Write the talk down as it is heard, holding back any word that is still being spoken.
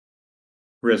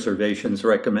Reservations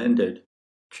recommended.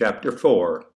 Chapter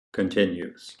 4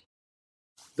 continues.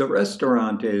 The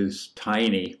restaurant is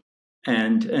tiny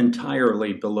and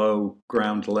entirely below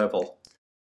ground level.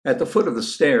 At the foot of the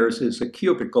stairs is a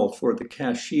cubicle for the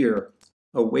cashier,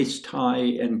 a waist-high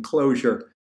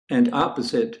enclosure, and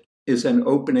opposite is an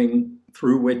opening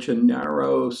through which a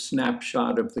narrow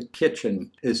snapshot of the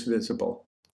kitchen is visible.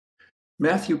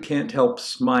 Matthew can't help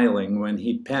smiling when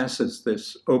he passes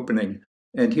this opening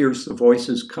and hears the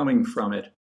voices coming from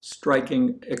it,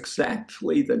 striking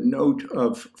exactly the note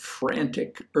of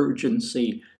frantic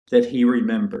urgency that he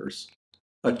remembers,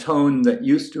 a tone that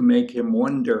used to make him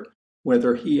wonder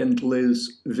whether he and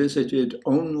Liz visited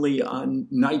only on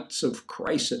nights of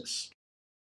crisis.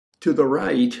 To the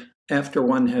right, after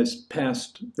one has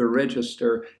passed the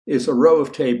register, is a row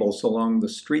of tables along the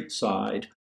street side,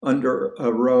 under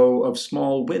a row of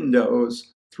small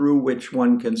windows through which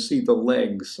one can see the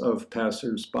legs of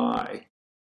passers-by.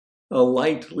 A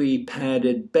lightly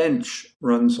padded bench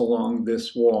runs along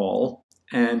this wall,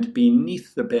 and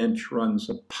beneath the bench runs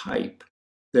a pipe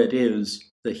that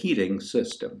is the heating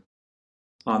system.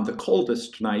 On the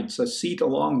coldest nights, a seat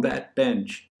along that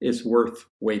bench is worth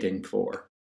waiting for.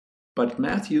 But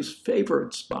Matthew's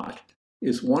favorite spot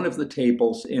is one of the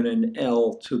tables in an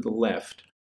L to the left,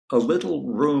 a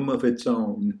little room of its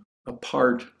own,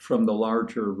 apart from the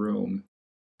larger room,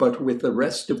 but with the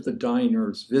rest of the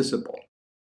diners visible,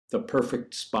 the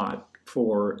perfect spot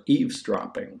for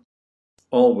eavesdropping,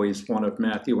 always one of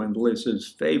Matthew and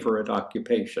Liz's favorite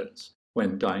occupations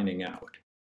when dining out.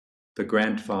 The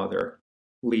grandfather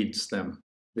leads them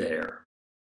there.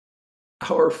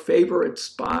 "Our favorite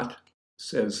spot,"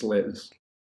 says Liz.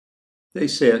 They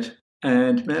sit,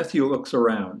 and Matthew looks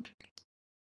around.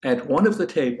 At one of the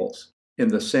tables, in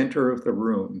the center of the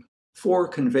room, 4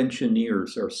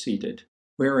 conventioneers are seated,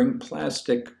 wearing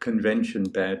plastic convention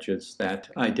badges that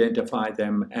identify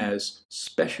them as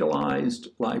specialized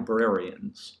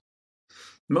librarians.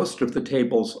 Most of the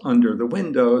tables under the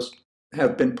windows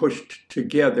have been pushed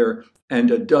together, and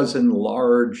a dozen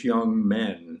large young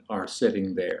men are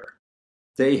sitting there.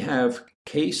 They have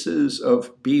cases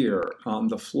of beer on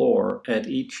the floor at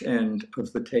each end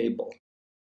of the table.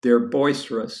 They're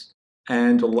boisterous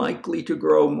and likely to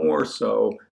grow more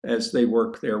so as they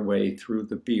work their way through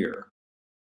the beer.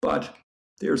 But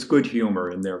there's good humor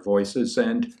in their voices,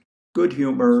 and good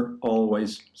humor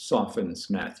always softens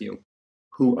Matthew,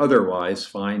 who otherwise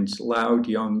finds loud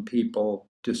young people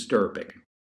disturbing,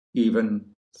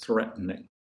 even threatening.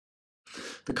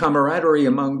 The camaraderie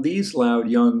among these loud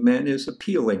young men is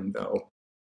appealing, though.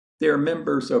 They're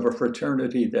members of a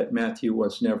fraternity that Matthew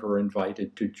was never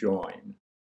invited to join,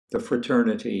 the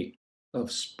fraternity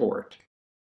of sport.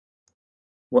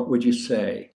 "What would you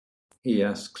say?" he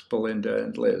asks Belinda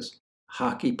and Liz.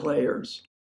 "Hockey players?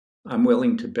 I'm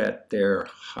willing to bet they're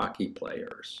hockey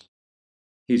players."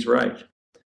 He's right.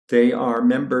 They are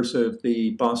members of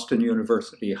the Boston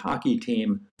University hockey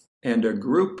team and a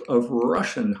group of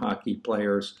Russian hockey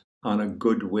players on a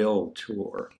goodwill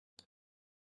tour.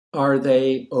 "Are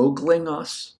they ogling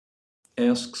us?"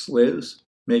 asks Liz,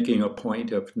 making a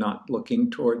point of not looking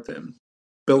toward them.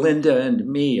 "Belinda and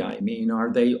me, I mean,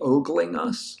 are they ogling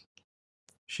us?"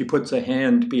 She puts a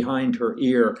hand behind her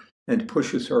ear and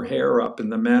pushes her hair up in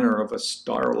the manner of a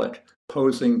starlet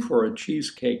posing for a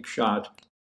cheesecake shot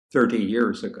 30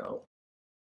 years ago.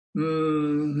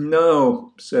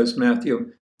 No, says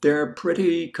Matthew. They're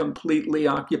pretty completely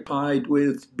occupied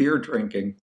with beer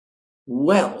drinking."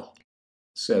 "Well,"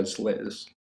 says Liz.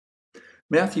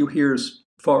 Matthew hears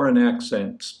foreign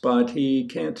accents, but he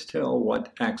can't tell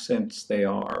what accents they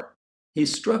are.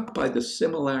 He's struck by the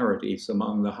similarities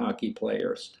among the hockey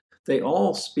players. They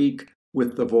all speak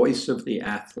with the voice of the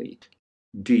athlete,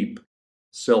 deep,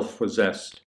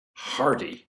 self-possessed,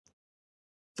 hearty.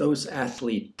 Those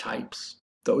athlete types,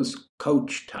 those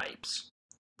coach types,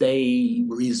 they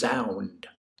resound,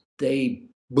 they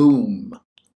boom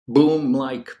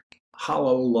like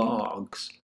hollow logs.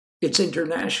 It's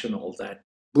international, that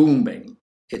booming.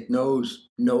 It knows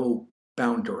no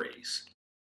boundaries.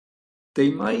 "They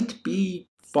might be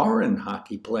foreign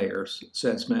hockey players,"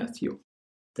 says Matthew.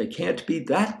 "They can't be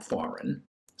that foreign,"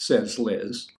 says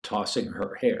Liz, tossing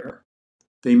her hair.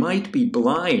 "They might be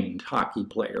blind hockey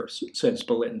players," says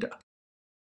Belinda.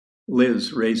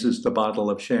 Liz raises the bottle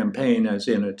of champagne as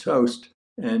in a toast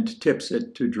and tips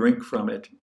it to drink from it,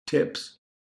 tips,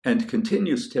 and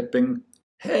continues tipping.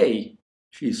 "Hey,"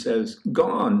 she says,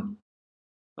 "gone."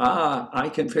 "Ah, I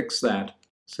can fix that,"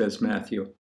 says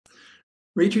Matthew.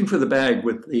 Reaching for the bag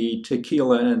with the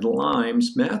tequila and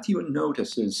limes, Matthew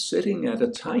notices sitting at a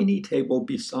tiny table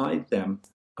beside them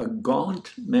a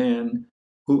gaunt man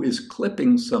who is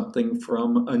clipping something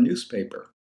from a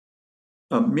newspaper.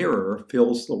 A mirror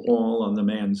fills the wall on the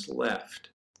man's left.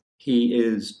 He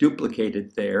is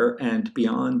duplicated there, and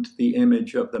beyond the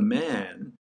image of the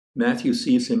man, Matthew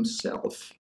sees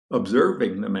himself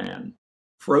observing the man,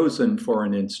 frozen for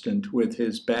an instant with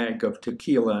his bag of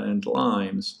tequila and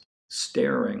limes,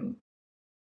 staring.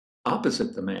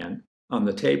 Opposite the man, on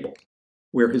the table,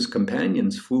 where his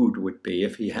companion's food would be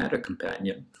if he had a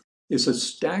companion, is a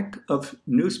stack of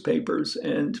newspapers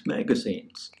and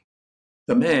magazines.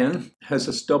 The man has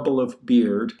a stubble of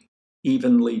beard,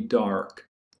 evenly dark.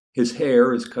 His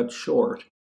hair is cut short.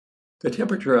 The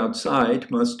temperature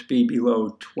outside must be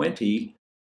below 20,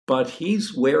 but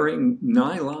he's wearing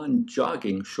nylon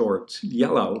jogging shorts,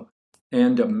 yellow,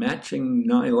 and a matching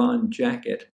nylon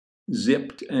jacket,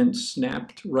 zipped and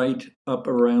snapped right up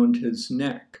around his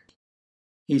neck.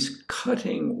 He's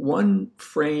cutting one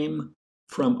frame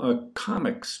from a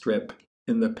comic strip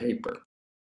in the paper,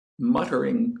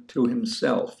 muttering to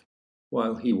himself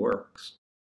while he works.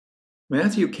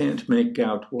 Matthew can't make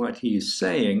out what he's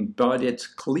saying, but it's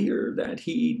clear that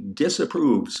he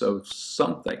disapproves of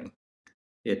something.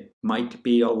 It might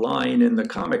be a line in the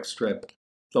comic strip,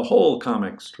 the whole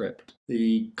comic strip,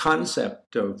 the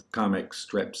concept of comic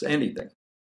strips, anything.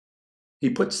 He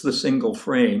puts the single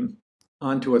frame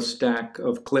onto a stack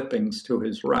of clippings to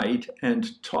his right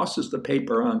and tosses the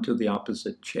paper onto the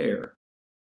opposite chair.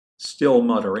 Still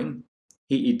muttering,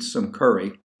 he eats some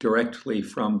curry directly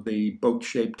from the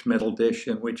boat-shaped metal dish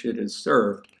in which it is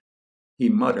served. He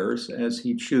mutters as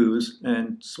he chews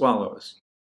and swallows.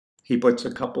 He puts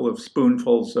a couple of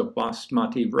spoonfuls of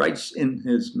basmati rice in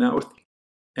his mouth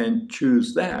and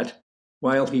chews that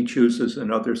while he chooses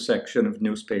another section of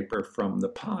newspaper from the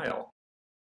pile.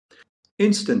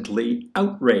 Instantly,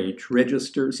 outrage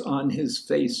registers on his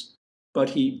face,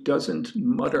 but he doesn't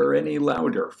mutter any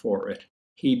louder for it.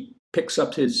 He picks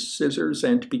up his scissors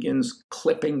and begins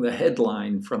clipping the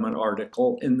headline from an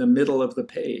article in the middle of the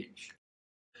page.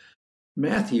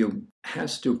 Matthew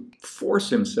has to force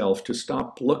himself to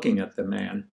stop looking at the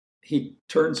man. He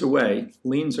turns away,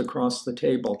 leans across the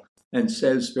table, and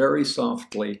says very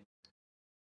softly,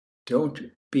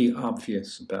 "Don't be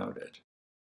obvious about it,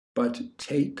 but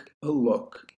take a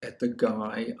look at the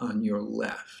guy on your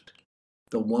left,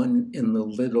 the one in the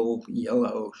little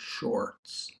yellow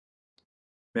shorts."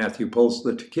 Matthew pulls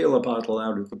the tequila bottle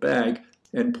out of the bag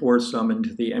and pours some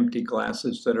into the empty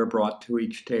glasses that are brought to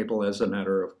each table as a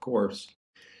matter of course.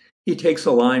 He takes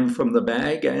a lime from the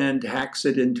bag and hacks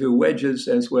it into wedges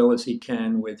as well as he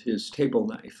can with his table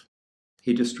knife.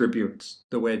 He distributes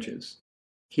the wedges.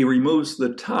 He removes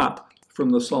the top from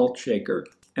the salt shaker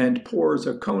and pours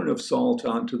a cone of salt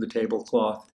onto the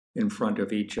tablecloth in front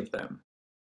of each of them.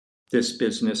 This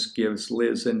business gives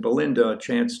Liz and Belinda a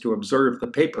chance to observe the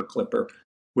paper clipper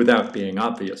without being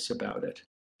obvious about it.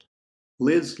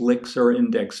 Liz licks her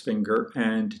index finger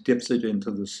and dips it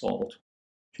into the salt.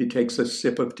 She takes a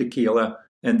sip of tequila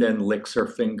and then licks her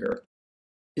finger.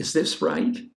 "Is this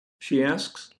right?" she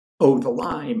asks. "Oh, the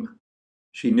lime."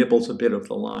 She nibbles a bit of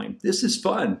the lime. "This is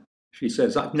fun," she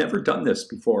says. "I've never done this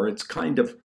before. It's kind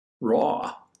of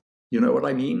raw. You know what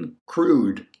I mean?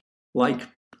 Crude. Like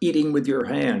eating with your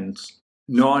hands,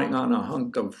 gnawing on a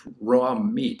hunk of raw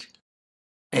meat.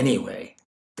 Anyway,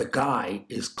 the guy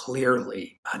is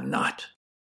clearly a nut."